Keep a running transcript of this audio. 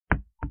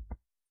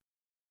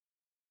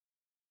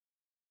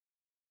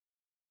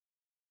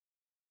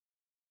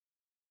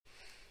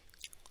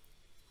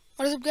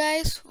What is up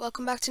guys,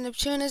 welcome back to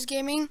Neptunus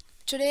Gaming.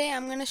 Today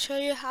I'm gonna show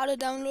you how to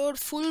download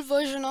full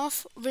version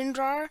of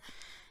WinRar,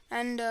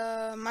 and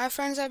my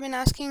friends have been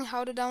asking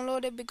how to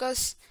download it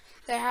because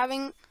they're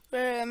having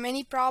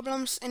many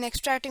problems in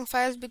extracting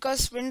files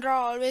because WinRar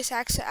always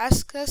asks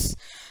us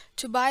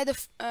to buy the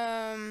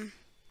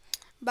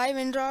buy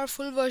WinRar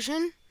full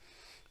version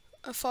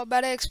for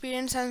better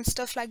experience and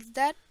stuff like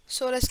that.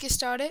 So let's get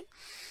started.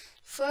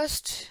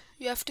 First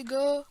you have to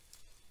go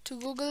to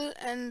Google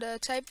and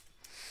type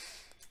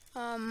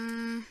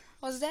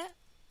what's that?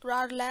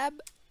 RAR lab.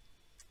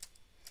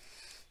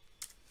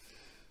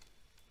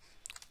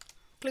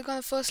 Click on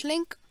the first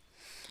link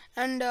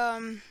and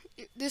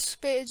this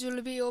page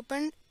will be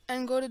opened,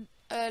 and go to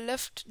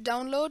left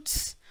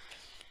downloads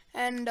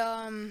and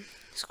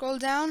scroll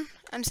down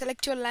and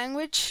select your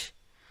language.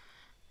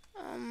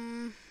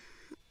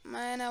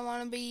 Mine, I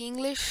want to be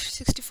English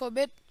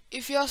 64-bit.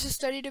 If you also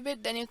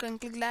 32-bit, then you can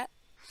click that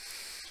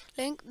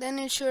link. Then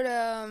it should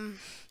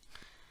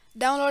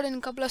download in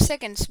a couple of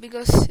seconds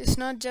because it's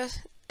not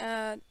just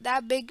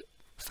that big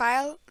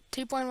file,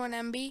 3.1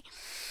 MB.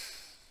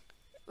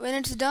 When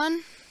it's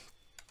done,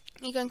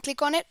 you can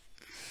click on it,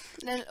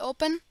 then it'll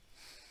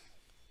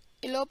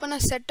open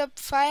a setup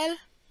file.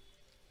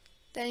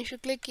 Then you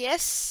should click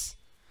yes,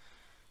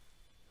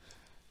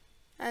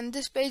 and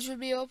this page will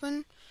be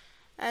open,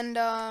 and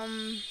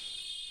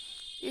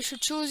you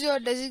should choose your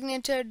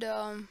designated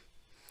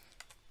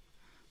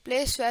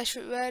place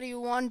where you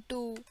want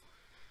to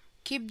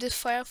keep this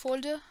file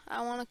folder.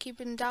 I want to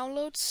keep it in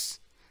downloads.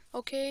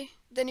 Okay,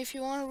 then if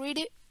you want to read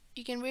it,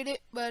 you can read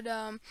it, but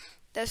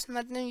that's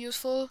nothing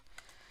useful.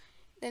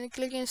 Then you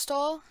click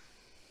install.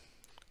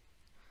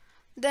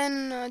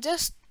 Then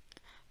just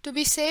to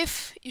be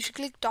safe, you should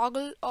click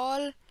toggle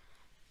all.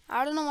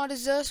 I don't know what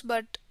is this,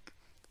 but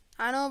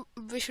I know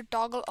we should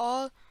toggle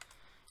all,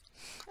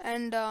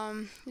 and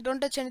you don't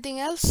touch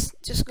anything else.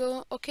 Just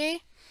go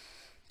okay,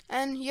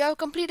 and you have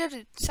completed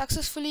it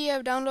successfully. You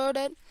have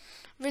downloaded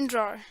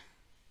WinRar.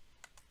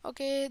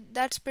 Okay,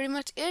 that's pretty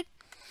much it,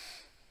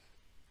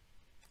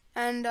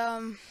 and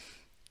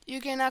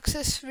you can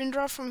access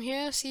WinRar from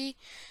here. See,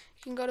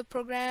 you can go to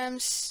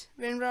programs,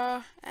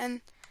 WinRar,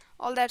 and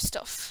all that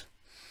stuff.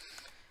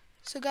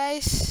 So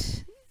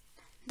guys,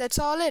 that's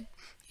all it.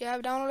 You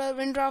have downloaded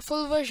WinRar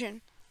full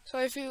version. So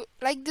if you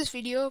like this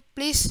video,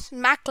 please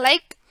smack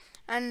like,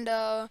 and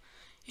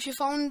if you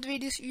found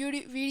this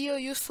video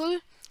useful,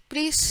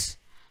 please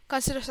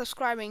consider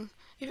subscribing.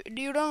 If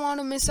you don't want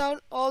to miss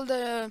out all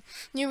the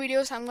new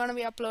videos I'm gonna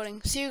be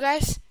uploading. See you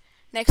guys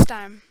next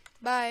time.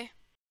 Bye.